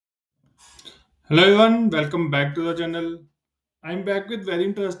Hello everyone, welcome back to the channel. I'm back with very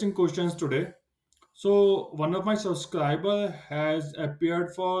interesting questions today. So one of my subscriber has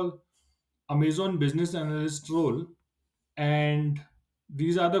appeared for Amazon Business Analyst role, and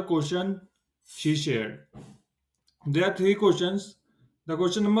these are the questions she shared. There are three questions. The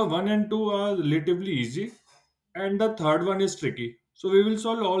question number one and two are relatively easy, and the third one is tricky. So we will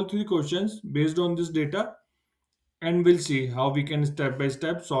solve all three questions based on this data, and we'll see how we can step by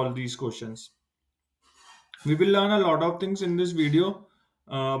step solve these questions. We will learn a lot of things in this video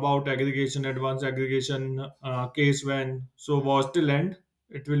about aggregation, advanced aggregation, case when. So watch till end.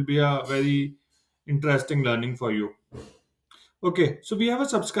 It will be a very interesting learning for you. Okay, so we have a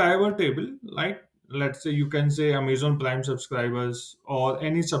subscriber table, like let's say you can say Amazon Prime subscribers or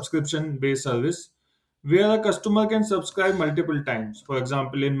any subscription based service where a customer can subscribe multiple times. For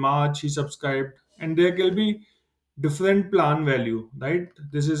example, in March he subscribed, and there will be different plan value, right?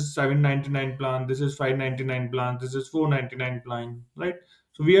 This is 799 plan, this is 599 plan, this is 499 plan, right?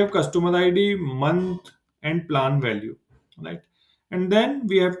 So we have customer ID, month, and plan value, right? And then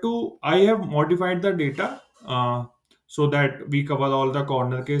we have to I have modified the data so that we cover all the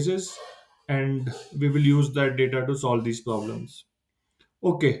corner cases, and we will use that data to solve these problems.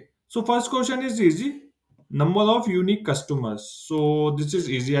 Okay, so first question is easy. Number of unique customers. So this is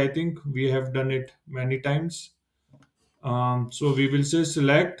easy. I think we have done it many times. So we will say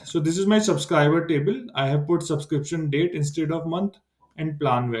select. So this is my subscriber table. I have put subscription date instead of month and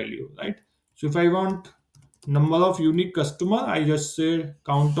plan value, right? So if I want number of unique customer, I just say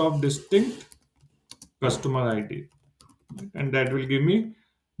count of distinct customer ID, and that will give me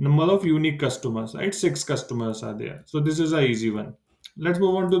number of unique customers, right? Six customers are there. So this is a easy one. Let's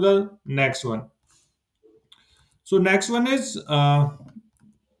move on to the next one. So next one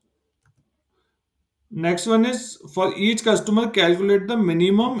is for each customer, calculate the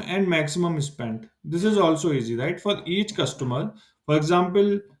minimum and maximum spend. This is also easy, right? For each customer, for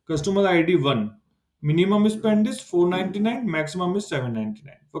example, customer ID 1, minimum spend is 499, maximum is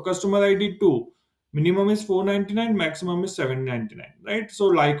 799. For customer ID 2, minimum is 499, maximum is 799, right? So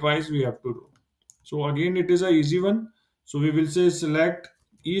likewise, we have to do. So again, it is a easy one. So we will say select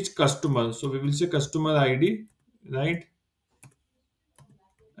each customer. So we will say customer ID, right?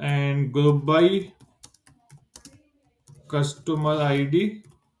 And group by customer ID,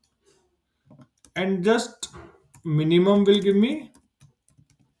 and just minimum will give me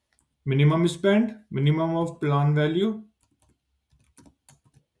minimum spend, minimum of plan value,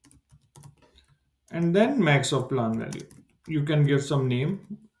 and then max of plan value. You can give some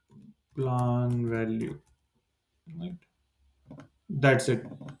name, plan value, right? That's it.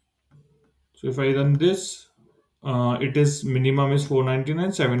 So if I run this, it is minimum is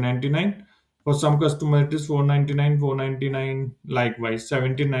 499, 799. For some customer it is 499, 499, likewise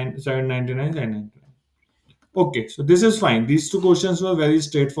 79, 799, 799. Okay, so this is fine. These two questions were very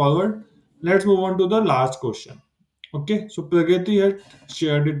straightforward. Let's move on to the last question. Okay, so Pragati had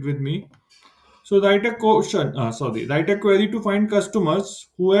shared it with me. So write a query to find customers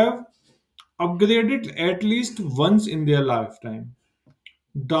who have upgraded at least once in their lifetime,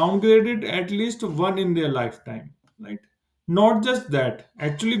 downgraded at least one in their lifetime, right? Not just that.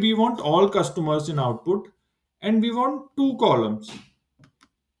 Actually, we want all customers in output, and we want two columns: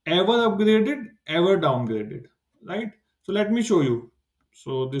 ever upgraded, ever downgraded, right? So let me show you.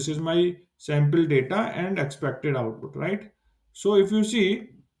 So this is my sample data and expected output, right? So if you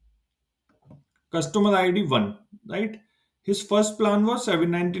see customer ID 1, right? His first plan was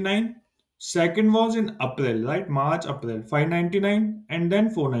 799, second was in April, right? March, April, 599, and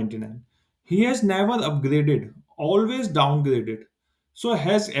then 499. He has never upgraded, always downgraded. So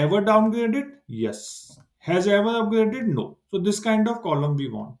has ever downgraded? Yes. Has ever upgraded? No. So this kind of column we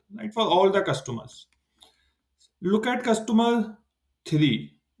want, right? For all the customers. Look at customer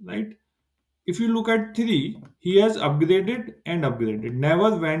 3, right? If you look at 3, he has upgraded and upgraded,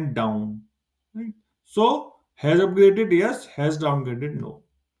 never went down, right? So has upgraded, yes. Has downgraded, no.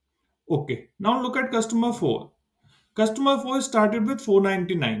 Okay, now look at customer 4. Customer 4 started with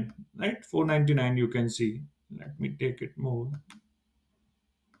 499, right? 499 you can see. Let me take it more.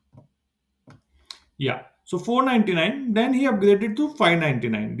 Yeah. So 499, then he upgraded to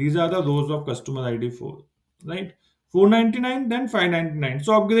 599. These are the rows of customer ID 4, right? 499, then 599.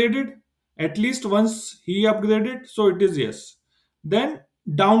 So upgraded at least once he upgraded. So it is yes. Then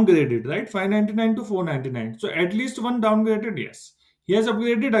downgraded, right? 599 to 499. So at least one downgraded, yes. He has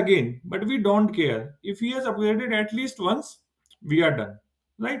upgraded again, but we don't care. If he has upgraded at least once, we are done,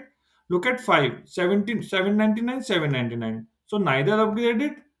 right? Look at 5, 17, 799, 799. So neither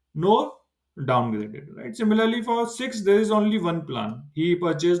upgraded nor downgraded, right? Similarly for 6, there is only one plan. He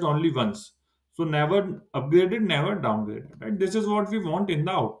purchased only once. So never upgraded, never downgraded, right? This is what we want in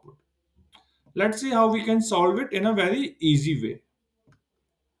the output. Let's see how we can solve it in a very easy way.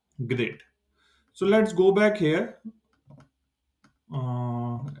 Great. So let's go back here.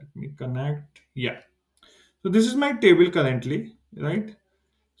 Let me connect. Yeah. So this is my table currently, right?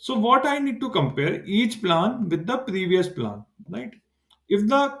 So what I need to compare each plan with the previous plan, right? If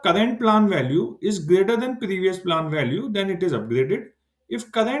the current plan value is greater than previous plan value, then it is upgraded.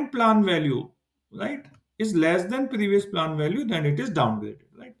 If current plan value, right, is less than previous plan value, then it is downgraded,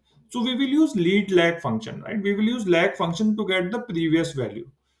 right? So we will use lead lag function, right? We will use lag function to get the previous value.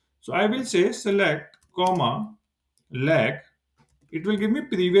 So I will say select comma lag. It will give me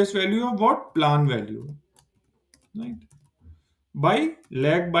previous value of what? Plan value, right? By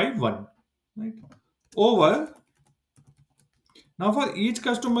lag by 1, right? Over, now for each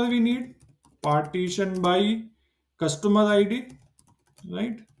customer we need partition by customer ID,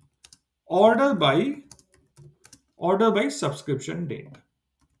 right? Order by subscription date,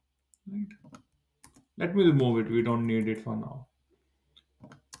 right? Let me remove it, we don't need it for now.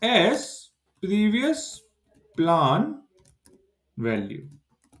 As previous plan value.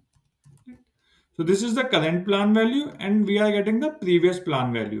 So this is the current plan value and we are getting the previous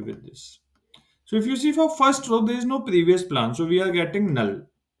plan value with this. So if you see for first row, there is no previous plan. So we are getting null,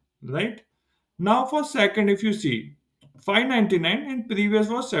 right? Now for second, if you see 599 and previous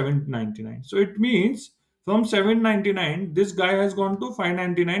was 799. So it means from 799, this guy has gone to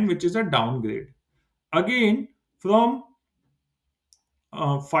 599, which is a downgrade. Again, from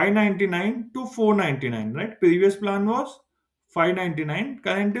 599 to 499, right? Previous plan was 599,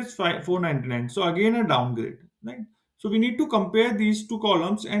 current is 499. So again a downgrade, right? So we need to compare these two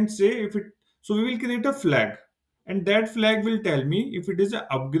columns and say if it, so we will create a flag and that flag will tell me if it is an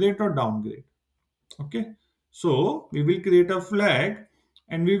upgrade or downgrade. Okay. So we will create a flag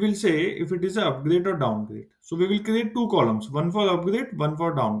and we will say if it is an upgrade or downgrade. So we will create two columns, one for upgrade, one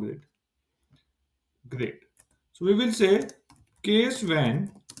for downgrade. Great. So we will say case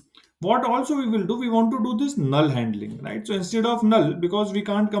when, what also we will do, we want to do this null handling, right? So instead of null, because we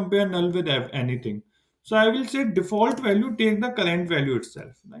can't compare null with anything. So I will say default value, take the current value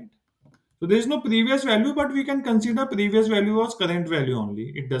itself, right? So there is no previous value, but we can consider previous value was current value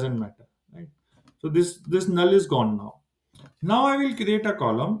only. It doesn't matter, right? So this null is gone now. Now I will create a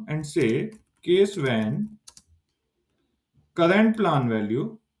column and say case when current plan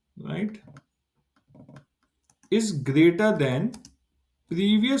value, right, is greater than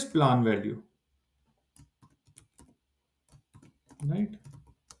previous plan value, right?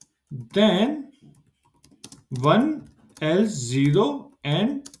 Then 1 else 0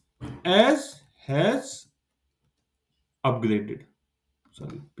 and as has upgraded.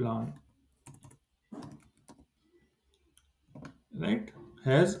 Sorry, plan, right,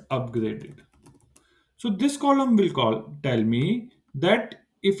 has upgraded. So this column will tell me that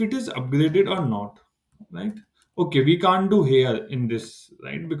if it is upgraded or not, right? Okay, we can't do here in this,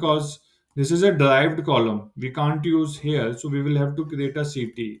 right? Because this is a derived column. We can't use here. So we will have to create a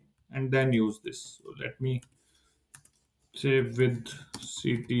CT and then use this. So let me say with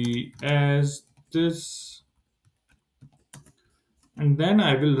CT as this. And then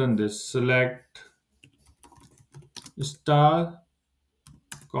I will run this. Select star,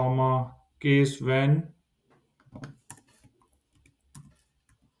 comma, case when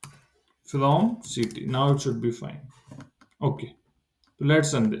from CT. Now it should be fine. Okay, so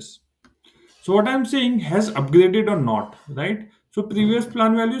let's run this. So what I'm saying has upgraded or not, right? So previous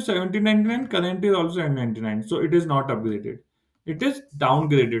plan value 1799, current is also 799. So it is not upgraded. It is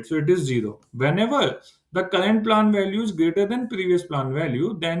downgraded. So it is 0. Whenever the current plan value is greater than previous plan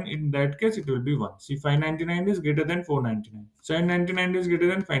value, then in that case it will be 1. See, 599 is greater than 499. 799 is greater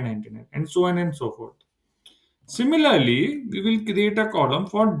than 599 and so on and so forth. Similarly, we will create a column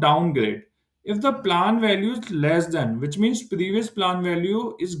for downgrade. If the plan value is less than, which means previous plan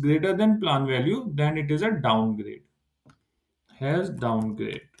value is greater than plan value, then it is a downgrade. Has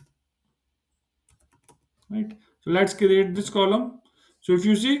downgrade. Right. So let's create this column. So if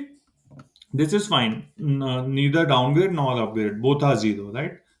you see, this is fine. Neither downgrade nor upgrade. Both are 0,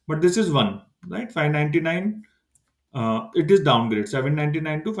 right? But this is 1, right? 599. It is downgrade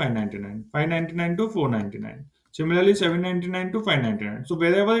 799 to 599, 599 to 499. Similarly, 799 to 599. So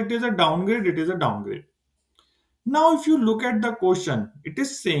wherever it is a downgrade, it is a downgrade. Now, if you look at the question, it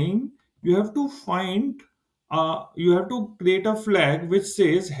is saying you have to you have to create a flag which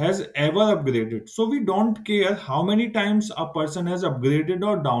says has ever upgraded. So we don't care how many times a person has upgraded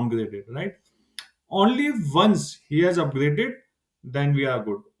or downgraded, right? Only once he has upgraded, then we are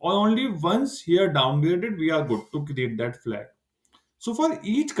good. Or only once he has downgraded, we are good to create that flag. So for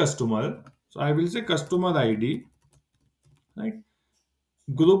each customer, So I will say customer ID, right?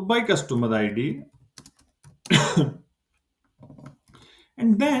 Group by customer ID,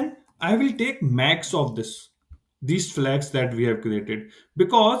 and then I will take max of these flags that we have created,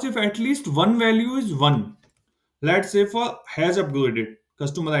 because if at least one value is 1, let's say for has upgraded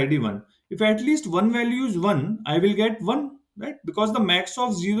customer ID 1, if at least one value is 1, I will get 1, right? Because the max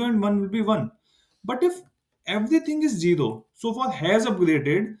of 0 and 1 will be 1. But if everything is 0, so for has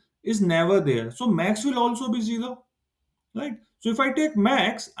upgraded is never there, so max will also be 0, right? So if I take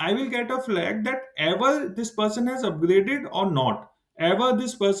max, I will get a flag that ever this person has upgraded or not, ever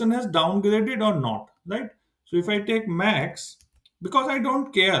this person has downgraded or not, right? So if I take max, because I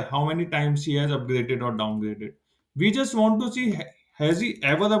don't care how many times he has upgraded or downgraded, we just want to see has he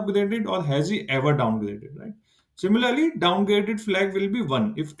ever upgraded or has he ever downgraded, right? Similarly, downgraded flag will be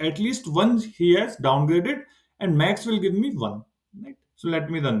 1 if at least once he has downgraded, and max will give me 1, right? So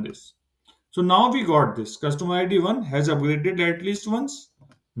let me run this. So now we got this. Customer ID 1 has upgraded at least once.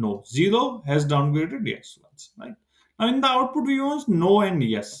 No. 0 has downgraded, yes, once. Right. Now in the output we use no and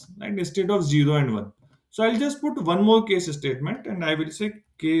yes, right, instead of 0 and 1. So I'll just put one more case statement and I will say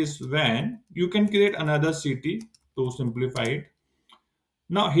case when. You can create another CT to simplify it.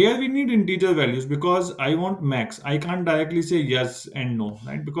 Now here we need integer values because I want max. I can't directly say yes and no,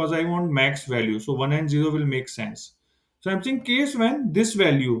 right? Because I want max value. So 1 and 0 will make sense. So I'm saying case when this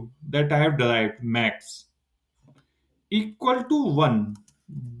value that I have derived, max, equal to 1,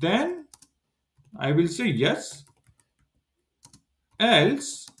 then I will say yes,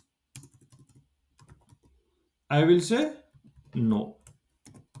 else I will say no,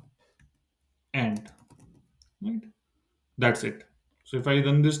 and, right? That's it. So if I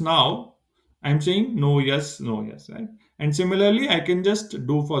run this now, I'm saying no, yes, right? And similarly, I can just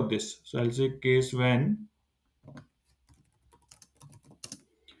do for this. So I'll say case when,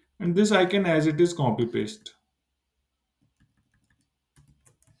 and this I can as it is copy paste.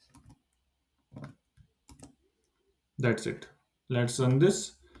 That's it. Let's run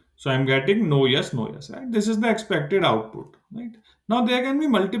this. So I'm getting no, yes, no, yes, right? This is the expected output, right? Now there can be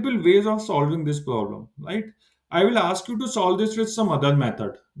multiple ways of solving this problem, right? I will ask you to solve this with some other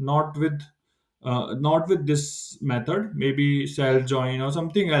method, not with this method, maybe self join or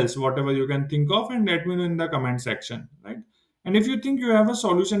something else, whatever you can think of, and let me know in the comment section, right? And if you think you have a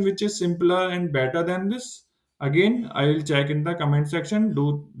solution which is simpler and better than this, again, I will check in the comment section.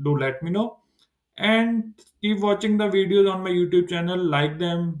 Do let me know, and keep watching the videos on my YouTube channel. Like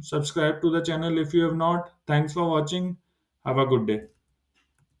them, subscribe to the channel if you have not. Thanks for watching. Have a good day.